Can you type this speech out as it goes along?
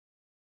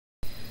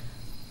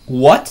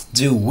What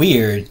do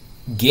weird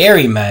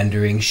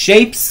gerrymandering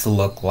shapes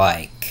look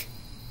like?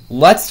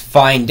 Let's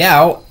find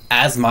out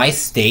as my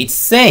states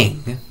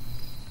sing.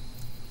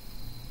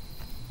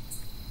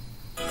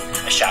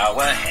 A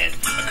shower head,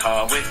 a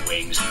car with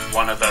wings,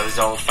 one of those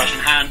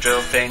old-fashioned hand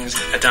drill things,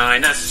 a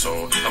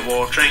dinosaur, a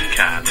watering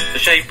can, the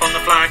shape on the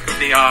flag of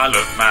the Isle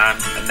of Man,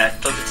 a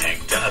metal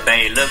detector, a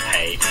bale of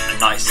hay, a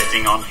knight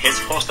sitting on his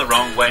horse the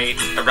wrong way,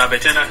 a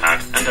rabbit in a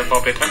hat and a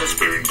bobbit and a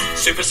spoon,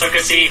 super sucker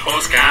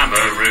seahorse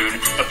Cameroon,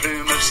 a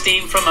plume of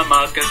steam from a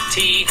mug of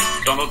tea,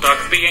 Donald Duck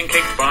being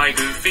kicked by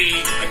Goofy,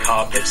 a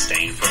carpet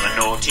stain from a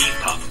naughty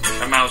punk,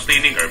 a mouse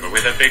leaning over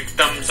with a big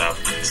thumbs up,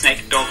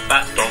 snake, dog,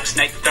 bat, dog,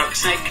 snake, duck,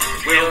 snake.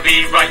 We'll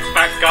be right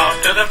back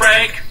after the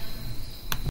break.